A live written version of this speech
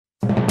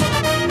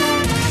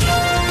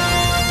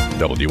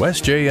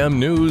WSJM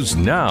News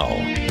Now.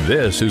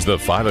 This is the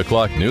 5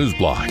 o'clock news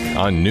block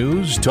on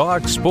News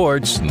Talk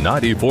Sports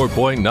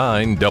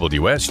 94.9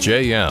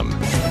 WSJM.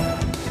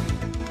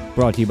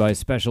 Brought to you by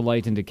Special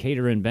Light in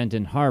Decatur and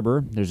Benton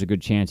Harbor. There's a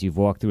good chance you've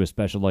walked through a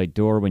Special Light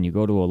door when you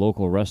go to a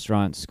local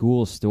restaurant,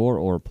 school, store,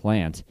 or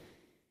plant.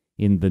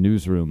 In the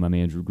newsroom, I'm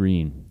Andrew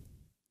Green.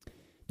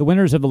 The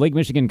winners of the Lake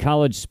Michigan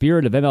College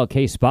Spirit of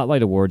MLK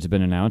Spotlight Awards have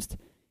been announced.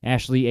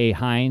 Ashley A.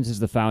 Hines is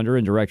the founder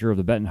and director of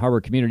the Benton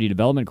Harbor Community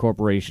Development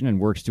Corporation and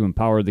works to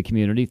empower the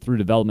community through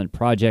development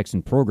projects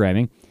and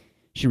programming.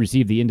 She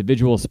received the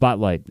individual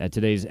spotlight at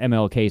today's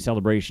MLK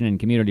celebration and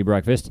community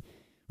breakfast.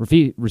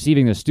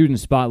 Receiving the student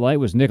spotlight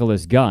was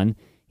Nicholas Gunn.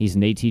 He's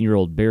an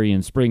 18-year-old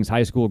Berrien Springs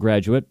High School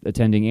graduate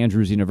attending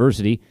Andrews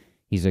University.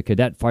 He's a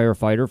cadet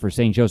firefighter for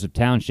St. Joseph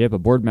Township, a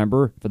board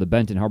member for the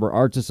Benton Harbor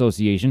Arts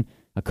Association,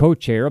 a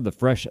co-chair of the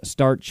Fresh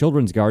Start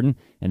Children's Garden,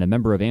 and a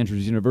member of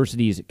Andrews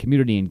University's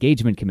Community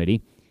Engagement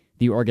Committee.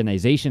 The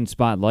organization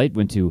spotlight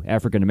went to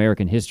African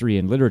American History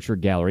and Literature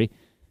Gallery.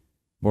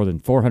 More than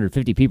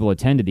 450 people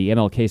attended the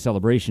MLK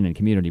celebration and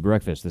community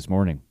breakfast this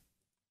morning.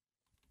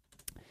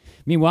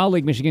 Meanwhile,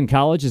 Lake Michigan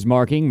College is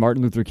marking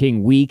Martin Luther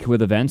King Week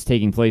with events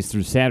taking place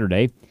through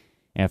Saturday.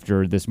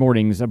 After this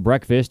morning's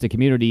breakfast, a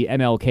community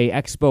MLK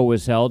Expo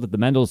was held at the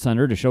Mendel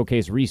Center to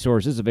showcase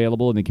resources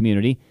available in the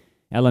community.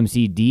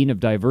 LMC Dean of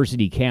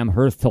Diversity Cam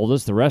Hirth told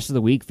us the rest of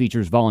the week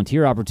features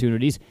volunteer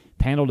opportunities,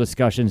 panel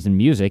discussions, and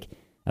music.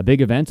 A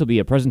big event will be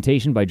a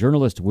presentation by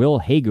journalist Will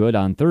Haygood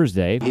on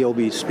Thursday. He'll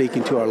be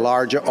speaking to a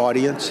larger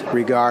audience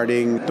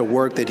regarding the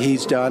work that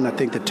he's done. I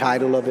think the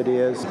title of it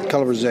is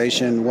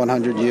Colorization,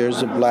 100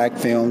 Years of Black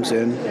Films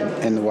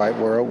in the White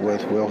World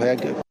with Will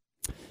Haygood.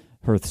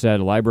 Hirth said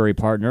a library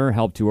partner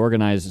helped to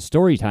organize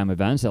storytime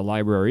events at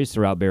libraries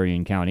throughout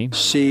Berrien County.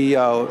 She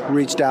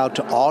reached out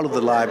to all of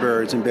the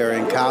libraries in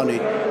Berrien County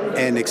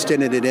and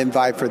extended an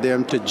invite for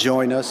them to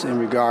join us in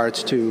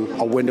regards to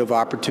a window of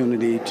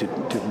opportunity to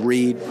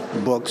read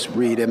books,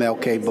 read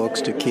MLK books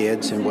to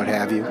kids and what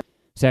have you.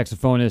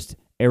 Saxophonist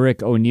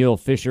Eric O'Neill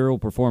Fisher will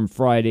perform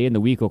Friday, and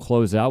the week will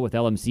close out with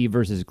LMC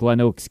versus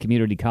Glen Oaks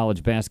Community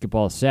College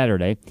basketball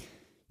Saturday.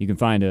 You can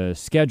find a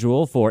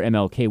schedule for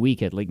MLK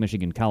Week at Lake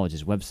Michigan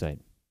College's website.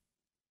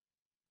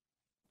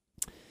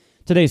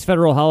 Today's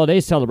federal holiday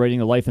celebrating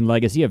the life and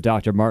legacy of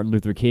Dr. Martin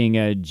Luther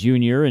King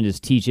Jr. and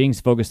his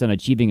teachings focused on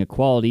achieving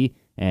equality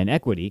and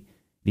equity.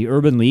 The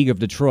Urban League of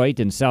Detroit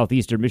and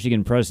Southeastern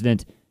Michigan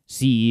President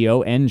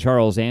CEO N.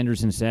 Charles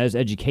Anderson says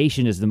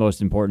education is the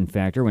most important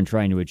factor when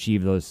trying to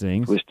achieve those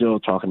things. We're still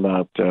talking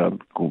about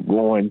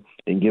growing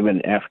and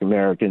giving African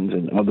Americans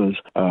and others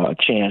a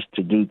chance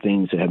to do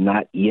things that have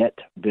not yet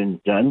been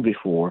done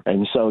before.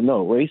 And so,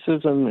 no,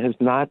 racism is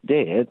not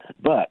dead,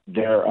 but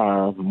there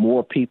are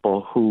more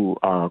people who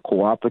are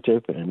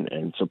cooperative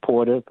and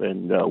supportive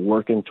and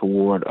working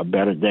toward a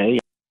better day.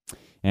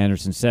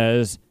 Anderson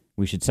says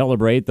we should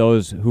celebrate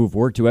those who've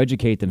worked to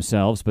educate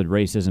themselves, but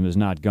racism is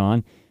not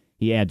gone.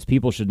 He adds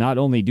people should not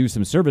only do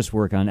some service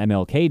work on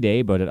MLK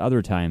Day, but at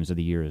other times of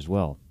the year as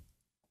well.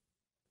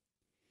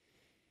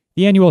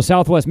 The annual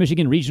Southwest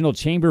Michigan Regional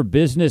Chamber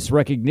Business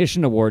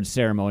Recognition Awards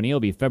ceremony will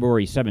be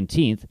February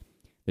 17th.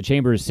 The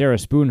Chamber's Sarah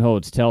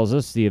Spoonholtz tells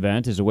us the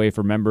event is a way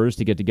for members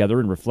to get together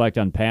and reflect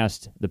on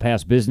the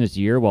past business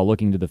year while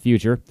looking to the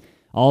future.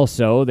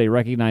 Also, they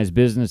recognize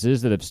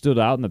businesses that have stood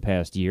out in the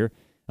past year.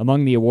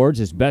 Among the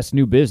awards is Best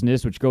New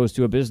Business, which goes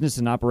to a business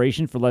in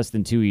operation for less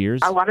than 2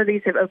 years. A lot of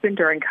these have opened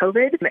during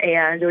COVID,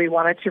 and we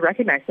wanted to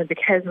recognize them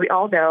because we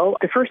all know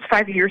the first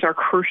 5 years are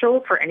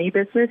crucial for any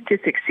business to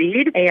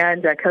succeed,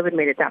 and COVID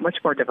made it that much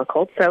more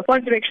difficult. So I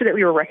wanted to make sure that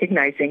we were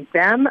recognizing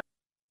them.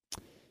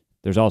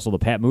 There's also the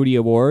Pat Moody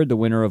Award, the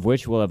winner of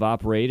which will have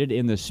operated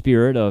in the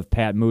spirit of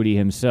Pat Moody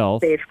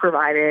himself. They've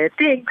provided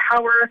staying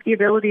power, the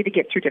ability to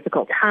get through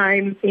difficult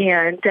times,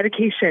 and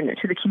dedication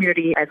to the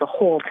community as a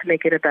whole to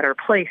make it a better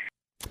place.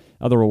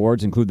 Other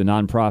awards include the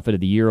Nonprofit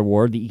of the Year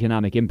Award, the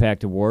Economic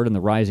Impact Award, and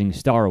the Rising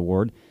Star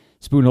Award.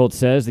 Spoonholtz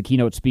says the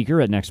keynote speaker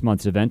at next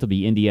month's event will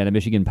be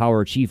Indiana-Michigan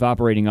Power Chief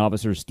Operating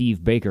Officer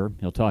Steve Baker.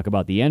 He'll talk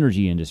about the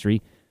energy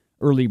industry.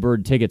 Early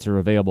bird tickets are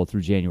available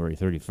through January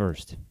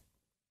 31st.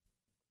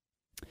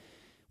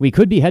 We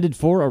could be headed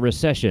for a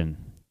recession.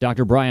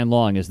 Dr. Brian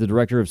Long is the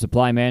Director of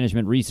Supply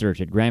Management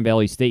Research at Grand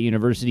Valley State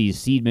University's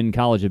Seidman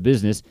College of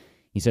Business.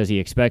 He says he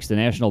expects the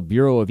National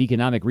Bureau of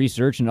Economic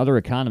Research and other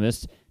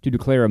economists to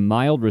declare a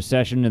mild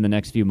recession in the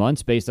next few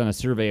months based on a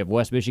survey of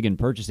West Michigan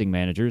purchasing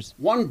managers.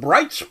 One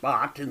bright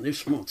spot in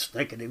this month's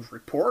negative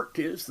report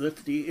is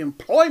that the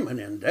employment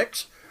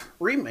index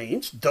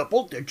remains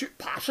double-digit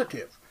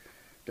positive.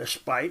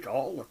 Despite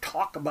all the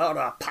talk about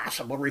a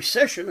possible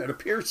recession, it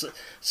appears that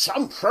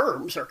some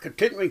firms are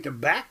continuing to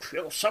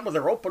backfill some of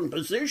their open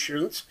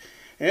positions,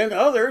 and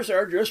others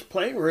are just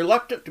plain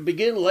reluctant to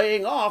begin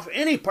laying off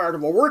any part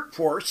of a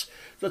workforce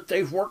that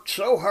they've worked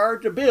so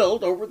hard to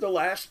build over the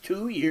last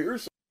 2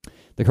 years.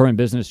 The current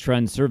business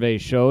trend survey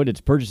showed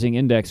its purchasing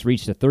index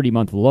reached a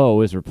 30-month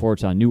low as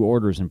reports on new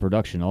orders and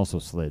production also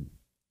slid.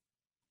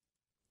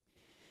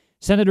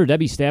 Senator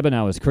Debbie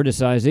Stabenow is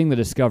criticizing the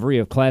discovery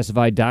of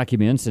classified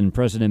documents in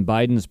President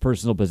Biden's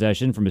personal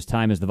possession from his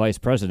time as the vice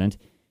president.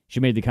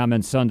 She made the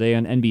comments Sunday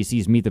on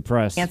NBC's Meet the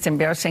Press. It's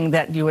embarrassing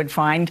that you would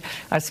find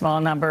a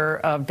small number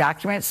of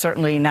documents,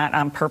 certainly not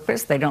on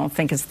purpose. They don't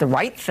think it's the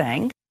right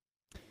thing.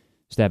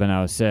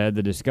 Stabenow said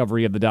the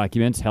discovery of the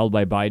documents held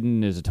by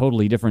Biden is a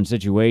totally different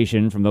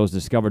situation from those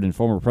discovered in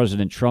former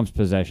President Trump's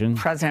possession.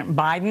 President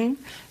Biden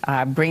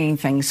bringing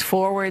things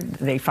forward.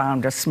 They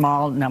found a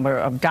small number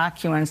of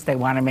documents. They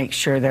want to make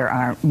sure there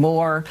aren't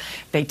more.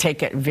 They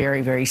take it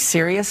very, very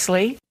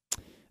seriously.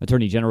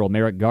 Attorney General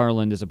Merrick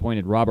Garland has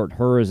appointed Robert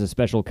Hur as a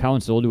special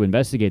counsel to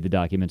investigate the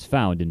documents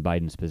found in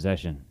Biden's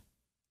possession.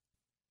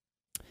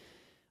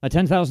 A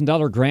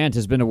 $10,000 grant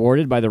has been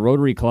awarded by the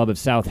Rotary Club of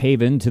South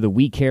Haven to the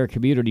We Care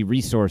Community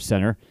Resource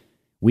Center.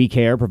 We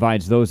Care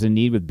provides those in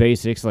need with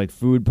basics like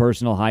food,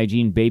 personal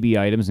hygiene, baby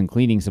items, and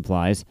cleaning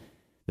supplies.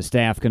 The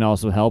staff can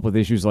also help with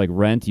issues like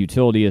rent,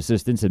 utility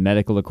assistance, and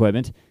medical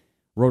equipment.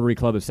 Rotary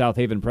Club of South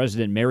Haven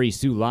President Mary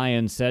Sue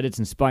Lyons said it's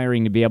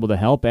inspiring to be able to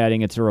help,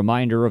 adding it's a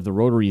reminder of the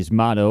Rotary's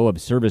motto of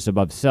service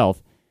above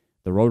self.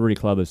 The Rotary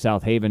Club of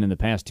South Haven in the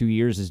past 2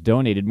 years has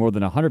donated more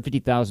than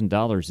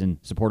 $150,000 in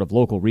support of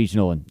local,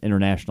 regional, and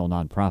international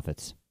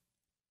nonprofits.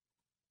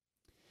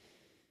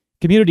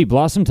 Community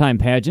Blossom Time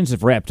pageants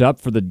have wrapped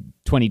up for the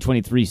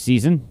 2023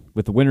 season,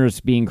 with the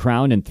winners being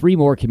crowned in 3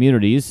 more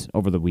communities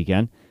over the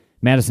weekend.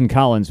 Madison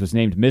Collins was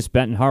named Miss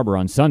Benton Harbor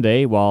on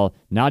Sunday, while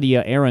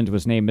Nadia Arendt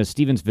was named Miss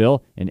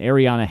Stevensville, and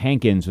Ariana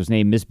Hankins was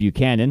named Miss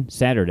Buchanan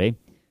Saturday.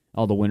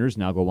 All the winners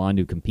now go on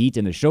to compete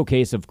in the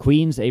Showcase of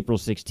Queens April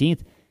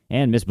 16th,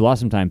 and Miss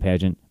Blossom Time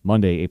pageant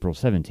Monday, April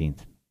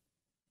 17th.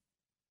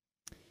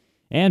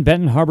 And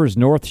Benton Harbor's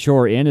North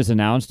Shore Inn has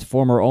announced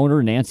former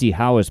owner Nancy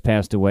Howe has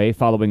passed away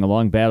following a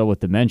long battle with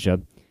dementia.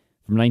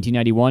 From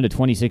 1991 to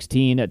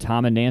 2016,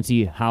 Tom and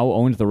Nancy Howe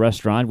owned the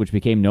restaurant, which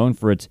became known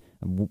for its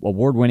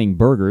award-winning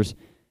burgers.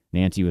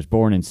 Nancy was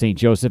born in St.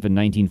 Joseph in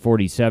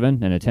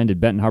 1947 and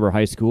attended Benton Harbor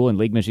High School and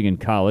Lake Michigan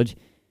College.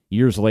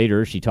 Years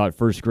later, she taught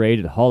first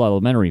grade at Hull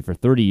Elementary for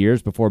 30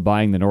 years before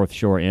buying the North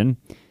Shore Inn.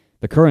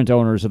 The current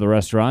owners of the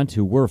restaurant,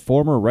 who were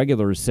former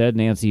regulars, said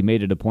Nancy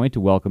made it a point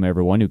to welcome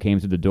everyone who came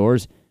through the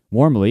doors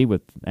warmly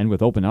with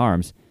open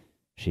arms.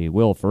 She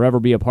will forever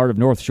be a part of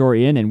North Shore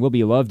Inn and will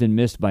be loved and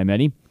missed by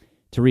many.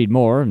 To read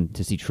more and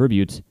to see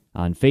tributes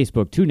on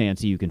Facebook to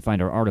Nancy, you can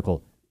find our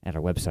article at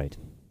our website.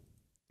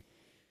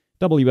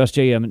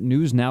 WSJM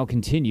News now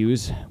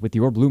continues with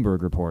your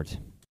Bloomberg report.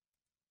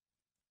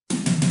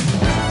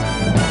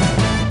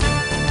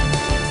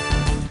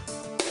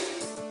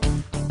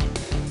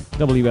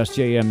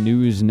 WSJM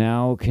News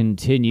now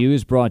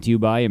continues, brought to you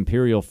by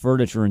Imperial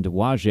Furniture in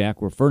Dowagiac,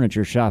 where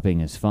furniture shopping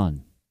is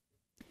fun.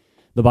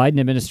 The Biden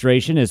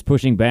administration is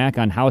pushing back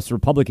on House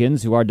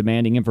Republicans who are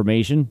demanding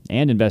information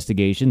and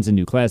investigations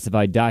into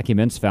classified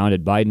documents found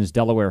at Biden's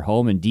Delaware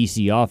home and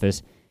D.C.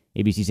 office.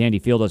 ABC's Andy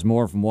Field has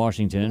more from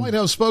Washington. The White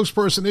House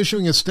spokesperson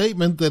issuing a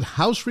statement that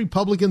House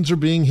Republicans are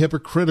being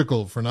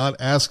hypocritical for not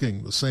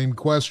asking the same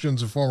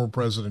questions of former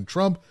President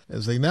Trump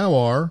as they now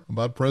are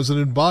about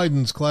President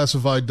Biden's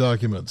classified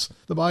documents.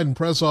 The Biden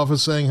press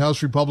office saying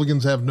House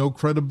Republicans have no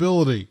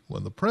credibility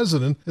when the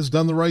president has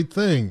done the right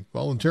thing,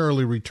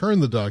 voluntarily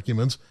returned the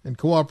documents, and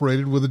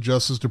cooperated with a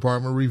Justice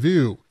Department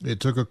review.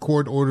 It took a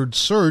court-ordered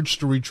search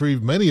to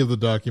retrieve many of the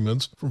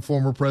documents from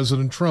former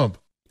President Trump.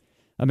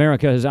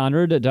 America has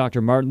honored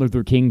Dr. Martin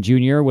Luther King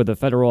Jr. with a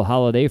federal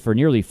holiday for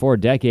nearly 4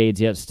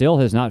 decades, yet still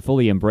has not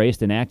fully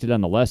embraced and acted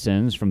on the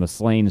lessons from the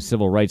slain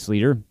civil rights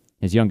leader,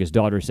 his youngest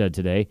daughter said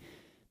today.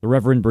 The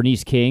Reverend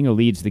Bernice King, who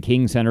leads the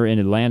King Center in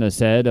Atlanta,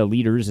 said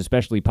leaders,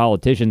 especially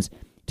politicians,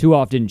 too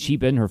often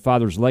cheapen her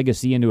father's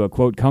legacy into a,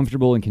 quote,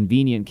 comfortable and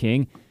convenient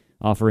king,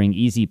 offering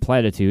easy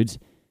platitudes.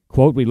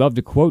 Quote, we love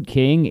to quote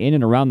King in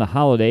and around the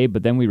holiday,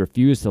 but then we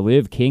refuse to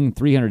live King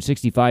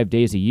 365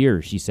 days a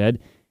year, she said,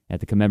 at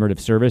the commemorative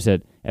service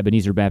at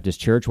Ebenezer Baptist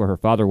Church, where her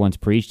father once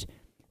preached.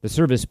 The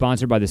service,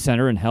 sponsored by the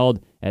center and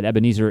held at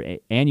Ebenezer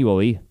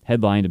annually,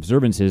 headlined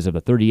observances of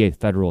the 38th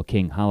federal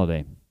King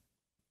holiday.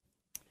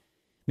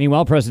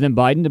 Meanwhile, President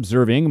Biden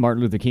observing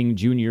Martin Luther King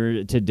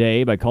Jr.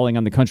 today by calling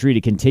on the country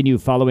to continue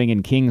following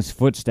in King's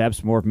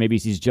footsteps. More from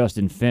ABC's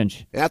Justin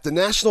Finch. At the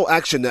National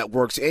Action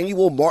Network's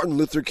annual Martin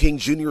Luther King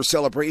Jr.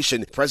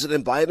 celebration,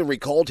 President Biden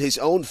recalled his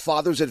own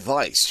father's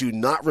advice to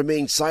not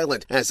remain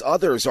silent as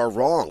others are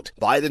wronged.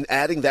 Biden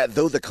adding that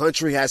though the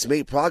country has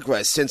made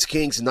progress since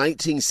King's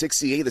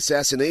 1968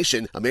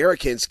 assassination,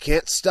 Americans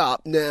can't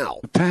stop now.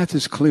 The path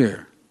is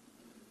clear.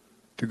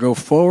 To go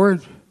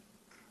forward,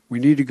 we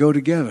need to go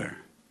together.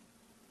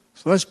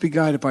 So let's be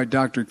guided by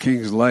Dr.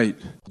 King's light.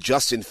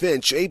 Justin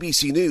Finch,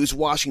 ABC News,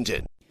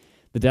 Washington.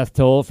 The death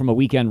toll from a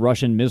weekend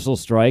Russian missile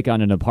strike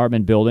on an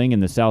apartment building in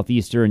the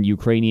southeastern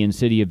Ukrainian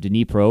city of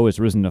Dnipro has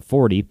risen to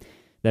 40.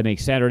 That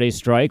makes Saturday's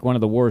strike one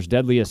of the war's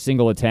deadliest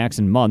single attacks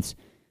in months.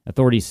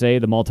 Authorities say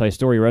the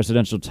multi-story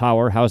residential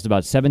tower housed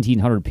about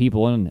 1,700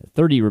 people and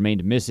 30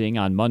 remained missing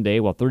on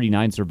Monday, while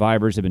 39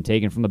 survivors have been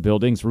taken from the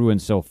building's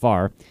ruins so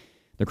far.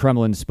 The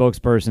Kremlin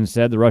spokesperson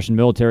said the Russian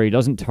military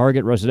doesn't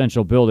target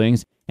residential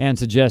buildings and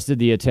suggested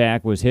the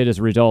attack was hit as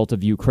a result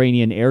of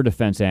Ukrainian air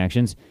defense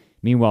actions.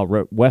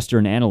 Meanwhile,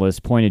 Western analysts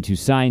pointed to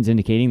signs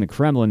indicating the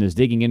Kremlin is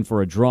digging in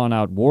for a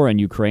drawn-out war in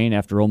Ukraine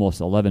after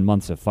almost 11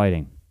 months of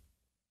fighting.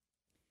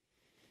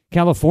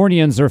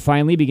 Californians are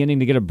finally beginning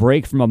to get a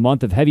break from a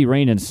month of heavy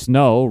rain and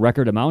snow.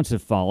 Record amounts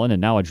have fallen,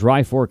 and now a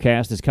dry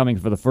forecast is coming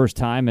for the first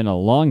time in a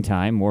long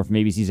time. More from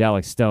ABC's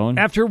Alex Stone.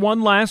 After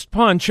one last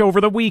punch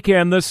over the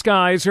weekend, the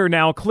skies are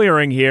now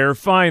clearing here,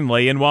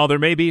 finally. And while there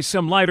may be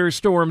some lighter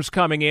storms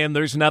coming in,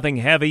 there's nothing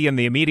heavy in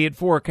the immediate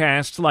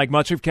forecast like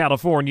much of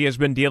California has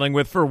been dealing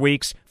with for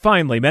weeks.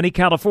 Finally, many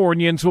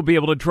Californians will be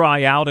able to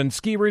dry out, and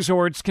ski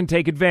resorts can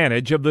take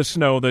advantage of the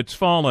snow that's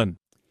fallen.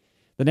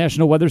 The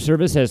National Weather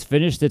Service has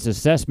finished its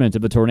assessment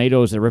of the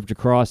tornadoes that ripped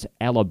across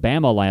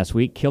Alabama last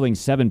week, killing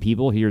 7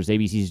 people. Here's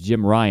ABC's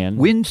Jim Ryan.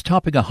 Winds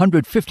topping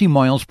 150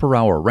 miles per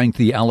hour ranked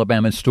the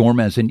Alabama storm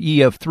as an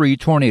EF3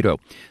 tornado.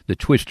 The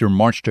twister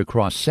marched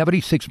across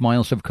 76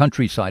 miles of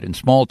countryside and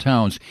small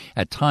towns,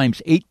 at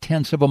times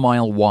 0.8 of a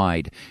mile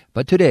wide.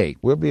 But today,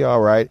 we'll be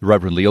all right.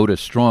 Reverend Leota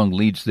Strong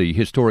leads the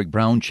historic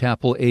Brown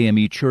Chapel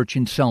AME Church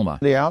in Selma.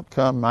 The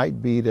outcome might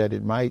be that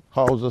it might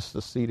cause us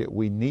to see that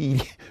we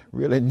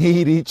really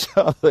need each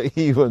other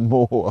even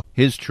more.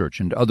 His church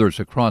and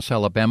others across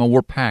Alabama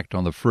were packed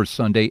on the first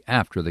Sunday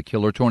after the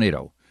killer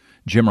tornado.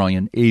 Jim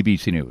Ryan,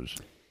 ABC News.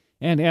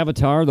 And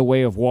Avatar, The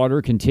Way of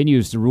Water,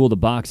 continues to rule the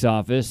box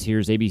office.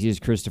 Here's ABC's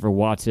Christopher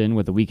Watson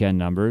with the weekend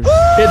numbers.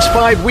 It's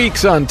 5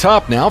 weeks on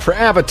top now for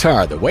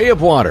Avatar, The Way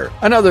of Water.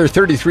 Another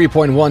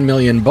 $33.1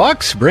 million,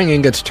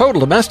 bringing its total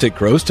domestic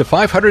gross to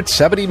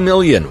 $570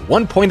 million,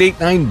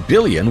 $1.89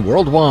 billion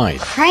worldwide.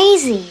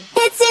 Crazy.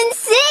 It's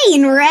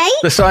insane, right?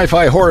 The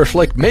sci-fi horror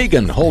flick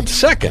Megan holds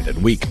second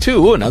in week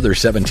 2, another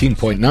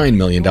 $17.9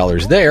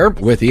 million there,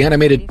 with the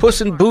animated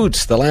Puss in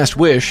Boots: The Last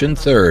Wish in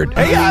third.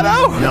 Hey,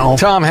 Otto! No.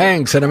 Tom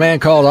Hanks and A Man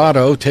Called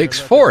Otto takes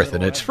fourth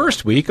in its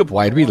first week of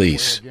wide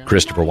release.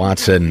 Christopher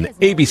Watson,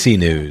 ABC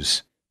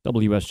News.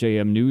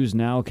 WSJM News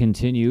now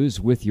continues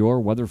with your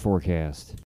weather forecast.